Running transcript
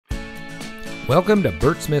Welcome to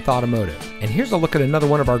Bert Smith Automotive, and here's a look at another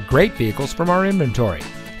one of our great vehicles from our inventory.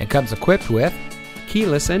 It comes equipped with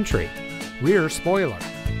keyless entry, rear spoiler,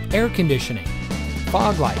 air conditioning,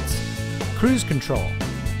 fog lights, cruise control,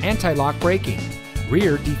 anti-lock braking,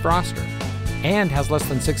 rear defroster, and has less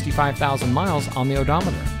than 65,000 miles on the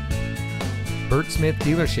odometer. Bert Smith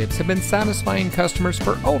dealerships have been satisfying customers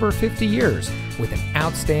for over 50 years with an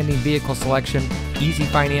outstanding vehicle selection, easy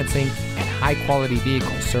financing, and high-quality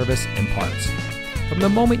vehicle service and parts. From the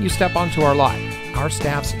moment you step onto our lot, our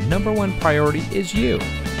staff's #1 priority is you.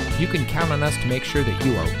 You can count on us to make sure that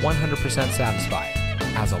you are 100% satisfied.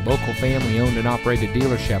 As a local family-owned and operated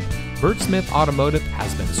dealership, Bert Smith Automotive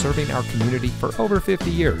has been serving our community for over 50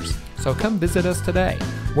 years, so come visit us today.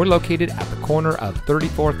 We're located at the corner of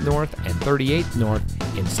 34th North and 38th North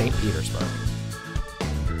in St. Petersburg.